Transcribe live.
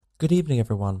Good evening,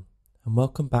 everyone, and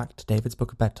welcome back to David's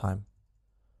Book of Bedtime.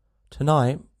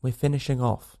 Tonight, we're finishing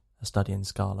off A Study in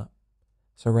Scarlet.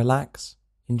 So relax,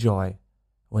 enjoy, and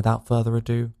without further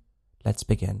ado, let's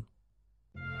begin.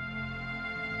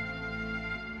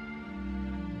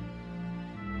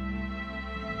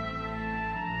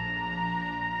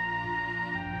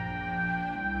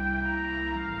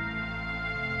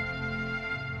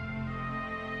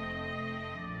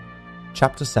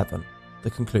 Chapter 7. The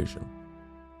Conclusion.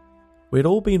 We had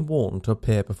all been warned to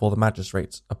appear before the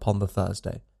magistrates upon the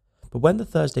Thursday, but when the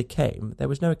Thursday came, there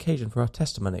was no occasion for our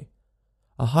testimony.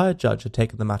 A higher judge had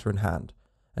taken the matter in hand,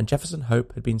 and Jefferson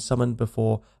Hope had been summoned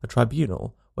before a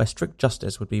tribunal where strict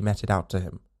justice would be meted out to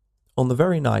him. On the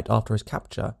very night after his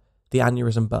capture, the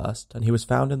aneurysm burst, and he was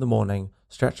found in the morning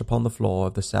stretched upon the floor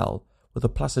of the cell with a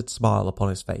placid smile upon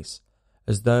his face,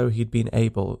 as though he had been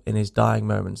able in his dying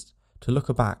moments to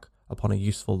look back upon a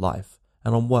useful life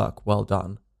and on work well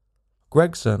done.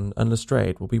 Gregson and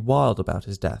Lestrade will be wild about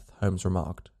his death, Holmes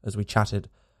remarked, as we chatted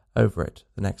over it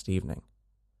the next evening.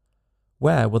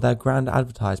 Where will their grand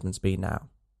advertisements be now?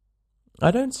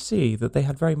 I don't see that they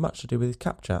had very much to do with his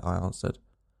capture, I answered.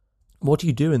 What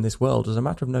you do in this world is a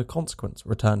matter of no consequence,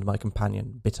 returned my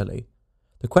companion bitterly.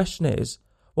 The question is,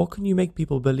 what can you make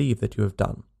people believe that you have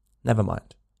done? Never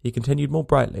mind, he continued more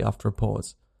brightly after a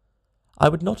pause. I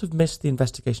would not have missed the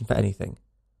investigation for anything.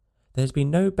 There has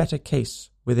been no better case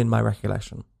within my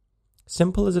recollection.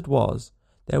 Simple as it was,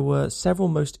 there were several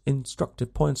most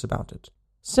instructive points about it.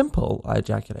 Simple, I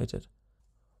ejaculated.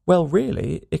 Well,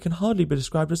 really, it can hardly be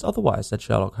described as otherwise, said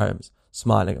Sherlock Holmes,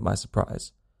 smiling at my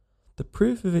surprise. The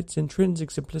proof of its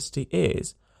intrinsic simplicity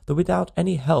is that without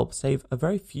any help save a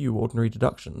very few ordinary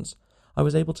deductions, I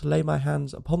was able to lay my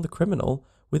hands upon the criminal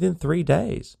within 3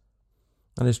 days.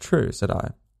 That is true, said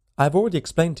I. I have already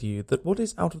explained to you that what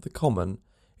is out of the common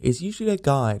is usually a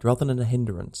guide rather than a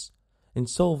hindrance. In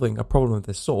solving a problem of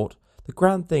this sort, the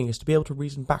grand thing is to be able to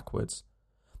reason backwards.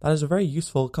 That is a very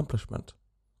useful accomplishment,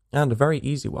 and a very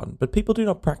easy one, but people do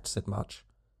not practice it much.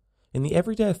 In the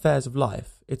everyday affairs of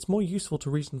life, it's more useful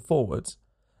to reason forwards,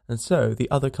 and so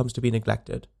the other comes to be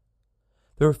neglected.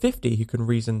 There are 50 who can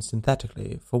reason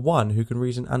synthetically for one who can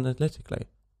reason analytically.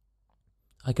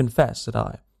 I confess, said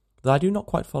I, that I do not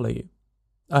quite follow you.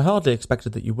 I hardly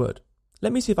expected that you would.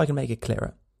 Let me see if I can make it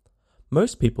clearer.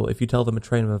 Most people, if you tell them a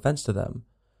train of events to them,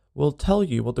 will tell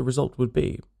you what the result would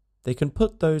be. They can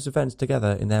put those events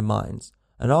together in their minds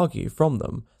and argue from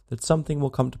them that something will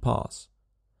come to pass.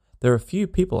 There are few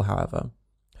people, however,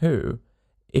 who,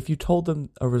 if you told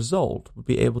them a result, would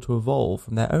be able to evolve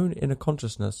from their own inner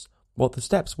consciousness what the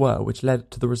steps were which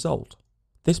led to the result.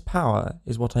 This power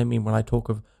is what I mean when I talk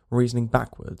of reasoning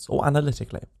backwards or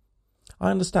analytically.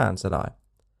 I understand, said I.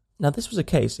 Now this was a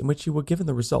case in which you were given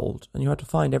the result and you had to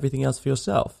find everything else for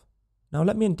yourself. Now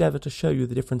let me endeavour to show you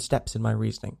the different steps in my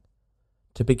reasoning.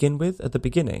 To begin with, at the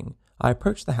beginning, I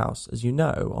approached the house, as you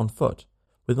know, on foot,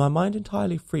 with my mind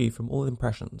entirely free from all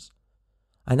impressions.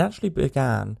 I naturally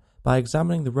began by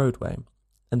examining the roadway,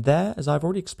 and there, as I have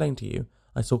already explained to you,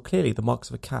 I saw clearly the marks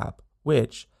of a cab,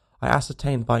 which, I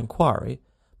ascertained by inquiry,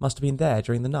 must have been there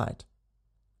during the night.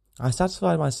 I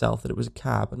satisfied myself that it was a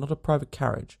cab and not a private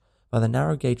carriage, by the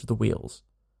narrow gauge of the wheels.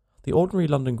 The ordinary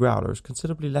London growler is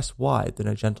considerably less wide than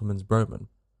a gentleman's brougham.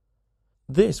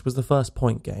 This was the first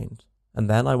point gained, and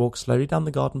then I walked slowly down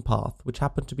the garden path, which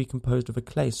happened to be composed of a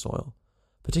clay soil,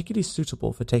 particularly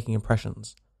suitable for taking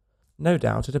impressions. No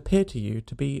doubt it appeared to you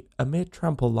to be a mere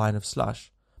trampled line of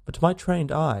slush, but to my trained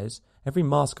eyes every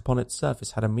mask upon its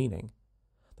surface had a meaning.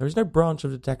 There is no branch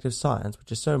of detective science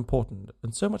which is so important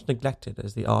and so much neglected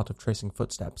as the art of tracing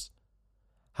footsteps.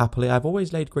 Happily, I have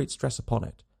always laid great stress upon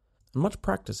it, and much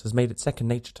practice has made it second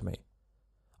nature to me.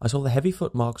 I saw the heavy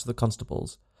footmarks of the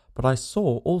constables, but I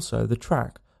saw also the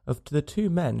track of the 2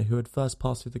 men who had first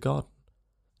passed through the garden.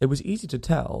 It was easy to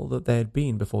tell that they had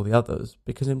been before the others,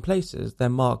 because in places their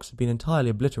marks had been entirely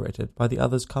obliterated by the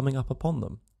others coming up upon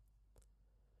them.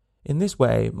 In this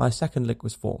way my second link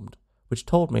was formed, which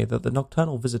told me that the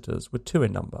nocturnal visitors were 2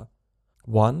 in number,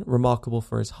 one remarkable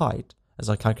for his height, as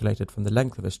I calculated from the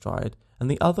length of his stride, and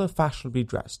the other fashionably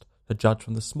dressed, to judge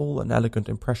from the small and elegant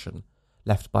impression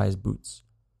left by his boots.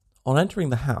 On entering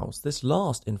the house, this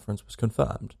last inference was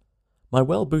confirmed. My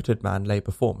well-booted man lay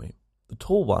before me. The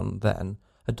tall one, then,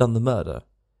 had done the murder,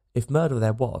 if murder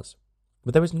there was,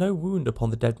 but there was no wound upon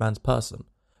the dead man's person,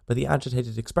 but the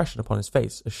agitated expression upon his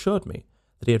face assured me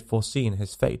that he had foreseen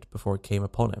his fate before it came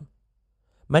upon him.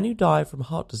 Men who die from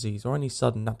heart disease or any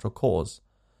sudden natural cause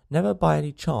never by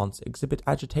any chance exhibit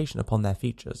agitation upon their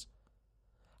features.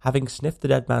 Having sniffed the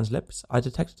dead man's lips, I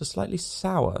detected a slightly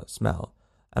sour smell,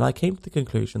 and I came to the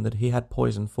conclusion that he had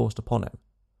poison forced upon him.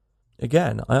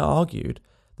 Again, I argued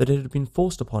that it had been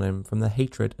forced upon him from the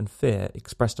hatred and fear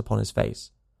expressed upon his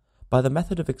face. By the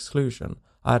method of exclusion,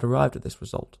 I had arrived at this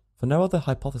result, for no other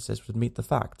hypothesis would meet the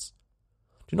facts.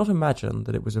 Do not imagine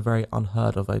that it was a very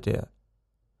unheard of idea.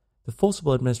 The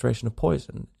forcible administration of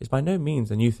poison is by no means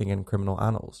a new thing in criminal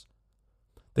annals.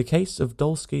 The case of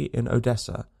Dolsky in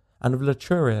Odessa and of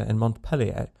Laturia in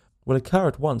Montpellier will occur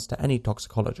at once to any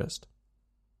toxicologist.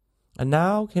 And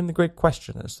now came the great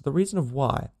question as to the reason of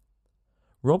why.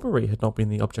 Robbery had not been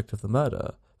the object of the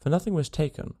murder, for nothing was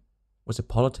taken. Was it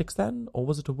politics then, or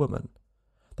was it a woman?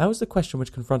 That was the question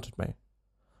which confronted me.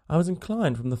 I was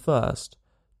inclined from the first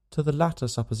to the latter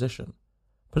supposition.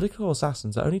 Political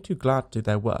assassins are only too glad to do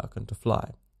their work and to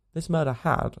fly. This murder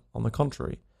had, on the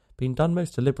contrary, been done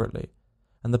most deliberately,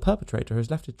 and the perpetrator has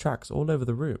left his tracks all over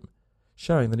the room,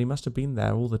 showing that he must have been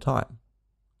there all the time.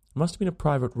 It must have been a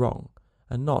private wrong,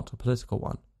 and not a political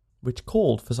one, which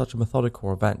called for such a methodical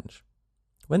revenge.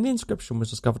 When the inscription was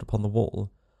discovered upon the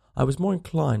wall, I was more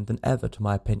inclined than ever to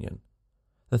my opinion.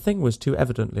 The thing was too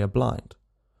evidently a blind.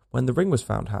 When the ring was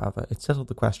found, however, it settled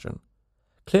the question.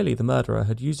 Clearly the murderer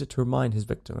had used it to remind his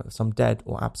victim of some dead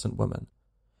or absent woman.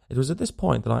 It was at this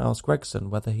point that I asked Gregson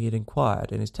whether he had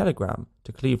inquired in his telegram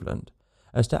to Cleveland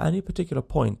as to any particular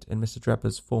point in Mr.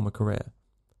 Drebber's former career.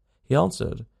 He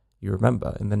answered, you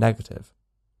remember, in the negative.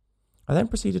 I then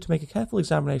proceeded to make a careful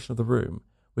examination of the room,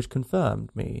 which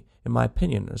confirmed me in my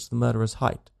opinion as to the murderer's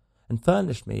height, and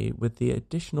furnished me with the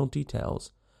additional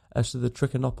details as to the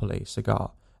Trichinopoly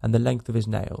cigar and the length of his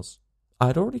nails. I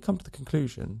had already come to the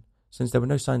conclusion, since there were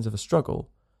no signs of a struggle,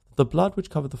 that the blood which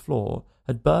covered the floor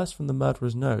had burst from the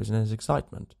murderer's nose in his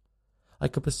excitement. I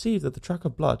could perceive that the track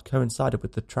of blood coincided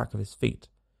with the track of his feet.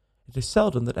 It is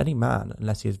seldom that any man,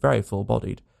 unless he is very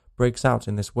full-bodied, breaks out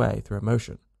in this way through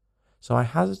emotion. So I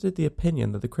hazarded the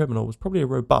opinion that the criminal was probably a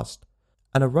robust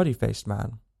and a ruddy-faced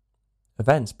man.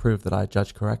 Events proved that I had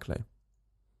judged correctly.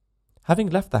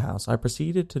 Having left the house, I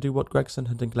proceeded to do what Gregson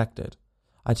had neglected.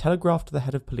 I telegraphed to the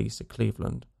head of police at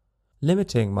Cleveland,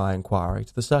 limiting my inquiry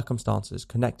to the circumstances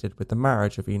connected with the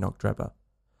marriage of Enoch Drebber.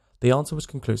 The answer was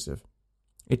conclusive.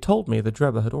 It told me that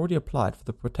Drebber had already applied for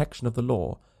the protection of the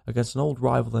law against an old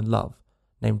rival in love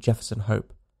named Jefferson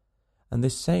Hope, and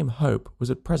this same Hope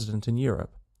was at present in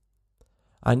Europe.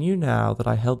 I knew now that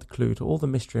I held the clue to all the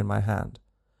mystery in my hand,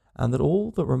 and that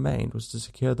all that remained was to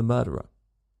secure the murderer.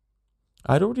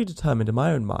 I had already determined in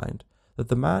my own mind that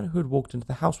the man who had walked into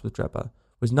the house with Drebber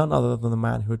was none other than the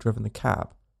man who had driven the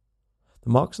cab.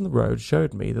 The marks on the road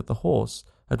showed me that the horse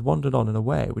had wandered on in a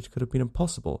way which could have been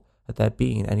impossible had there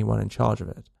been anyone in charge of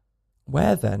it.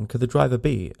 Where, then, could the driver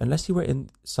be, unless he were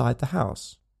inside the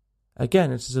house?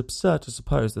 Again, it is absurd to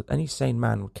suppose that any sane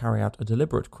man would carry out a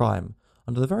deliberate crime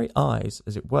under the very eyes,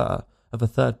 as it were, of a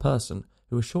third person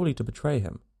who was surely to betray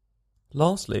him.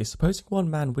 Lastly, supposing one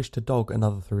man wished to dog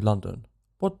another through London,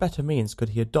 what better means could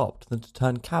he adopt than to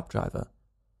turn cab-driver?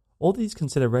 All these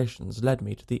considerations led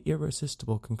me to the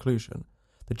irresistible conclusion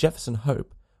that Jefferson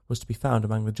Hope was to be found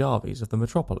among the Jarvies of the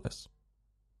metropolis.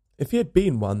 If he had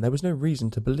been one, there was no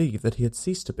reason to believe that he had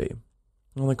ceased to be.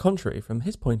 On the contrary, from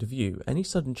his point of view, any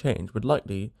sudden change would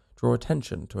likely draw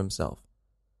attention to himself.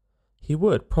 He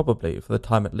would, probably, for the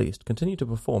time at least, continue to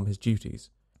perform his duties.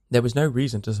 There was no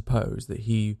reason to suppose that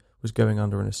he was going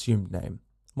under an assumed name.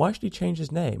 Why should he change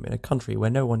his name in a country where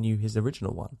no one knew his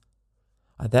original one?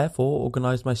 I therefore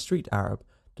organised my street Arab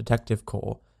detective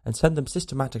corps and sent them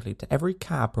systematically to every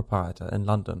cab proprietor in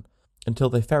London until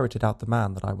they ferreted out the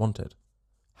man that I wanted.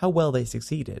 How well they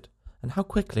succeeded, and how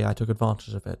quickly I took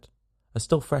advantage of it, are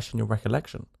still fresh in your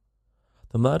recollection.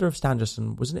 The murder of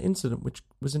Stangerson was an incident which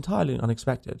was entirely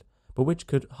unexpected, but which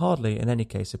could hardly in any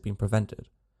case have been prevented.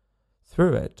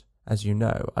 Through it, as you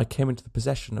know, I came into the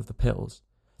possession of the pills,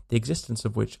 the existence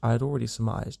of which I had already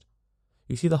surmised.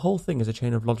 You see, the whole thing is a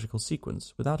chain of logical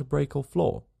sequence, without a break or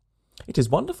flaw. "It is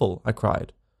wonderful," I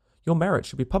cried. "Your merit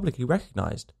should be publicly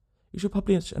recognised. You should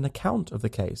publish an account of the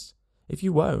case. If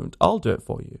you won't, I'll do it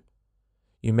for you."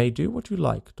 "You may do what you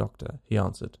like, Doctor," he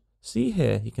answered. "See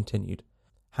here," he continued,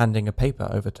 handing a paper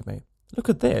over to me. "Look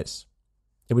at this."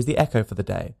 It was the Echo for the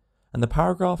day, and the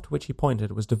paragraph to which he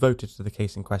pointed was devoted to the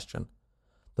case in question.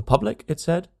 "The public," it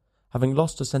said, "having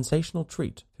lost a sensational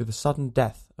treat through the sudden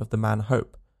death of the man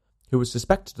Hope, who was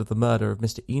suspected of the murder of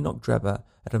Mr. Enoch Drebber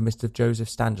and of Mr. Joseph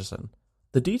Stangerson.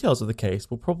 The details of the case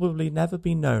will probably never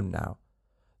be known now,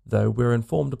 though we are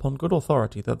informed upon good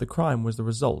authority that the crime was the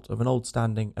result of an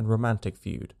old-standing and romantic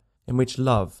feud, in which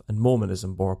love and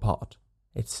Mormonism bore a part.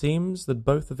 It seems that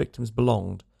both the victims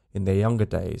belonged, in their younger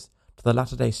days, to the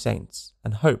Latter-day Saints,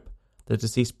 and Hope, the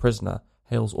deceased prisoner,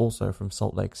 hails also from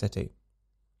Salt Lake City.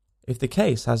 If the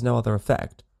case has no other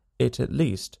effect, it at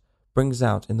least brings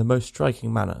out in the most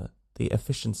striking manner the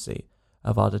efficiency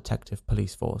of our detective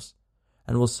police force,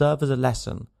 and will serve as a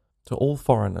lesson to all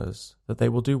foreigners that they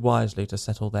will do wisely to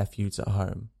settle their feuds at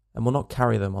home, and will not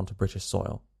carry them onto British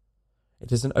soil.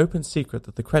 It is an open secret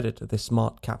that the credit of this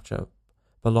smart capture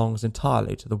belongs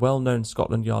entirely to the well-known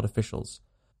Scotland Yard officials,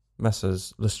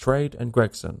 Messrs. Lestrade and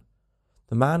Gregson.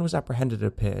 The man was apprehended, it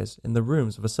appears, in the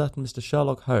rooms of a certain Mr.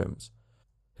 Sherlock Holmes,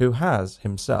 who has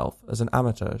himself, as an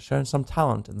amateur, shown some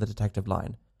talent in the detective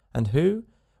line, and who,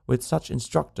 with such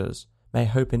instructors, may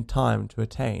hope in time to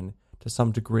attain to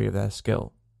some degree of their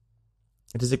skill.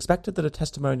 It is expected that a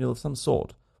testimonial of some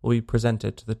sort will be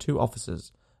presented to the two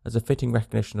officers as a fitting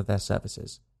recognition of their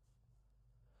services.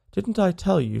 "Didn't I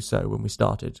tell you so when we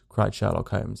started?" cried Sherlock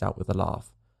Holmes, out with a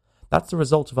laugh. "That's the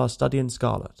result of our study in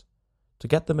scarlet. To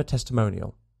get them a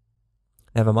testimonial."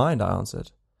 "Never mind," I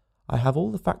answered. "I have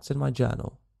all the facts in my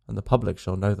journal, and the public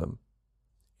shall know them.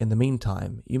 In the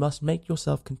meantime, you must make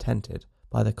yourself contented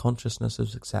by the consciousness of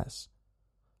success.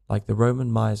 Like the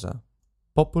Roman miser,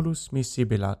 populus mi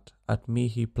sibilat at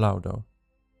mihi plaudo,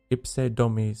 ipse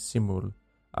domi simul,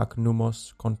 ac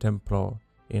numos contemplo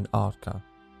in arca."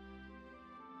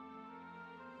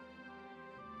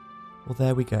 Well,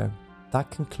 there we go. That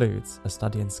concludes A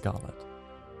Study in Scarlet.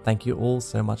 Thank you all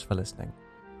so much for listening.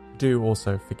 Do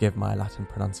also forgive my Latin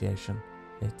pronunciation.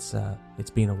 It's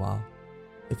been a while.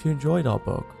 If you enjoyed our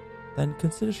book, then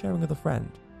consider sharing with a friend,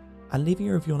 and leaving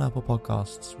a review on Apple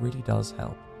Podcasts really does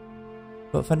help.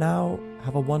 But for now,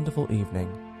 have a wonderful evening,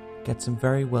 get some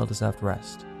very well-deserved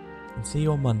rest, and see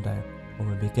you on Monday when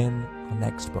we begin our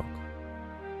next book.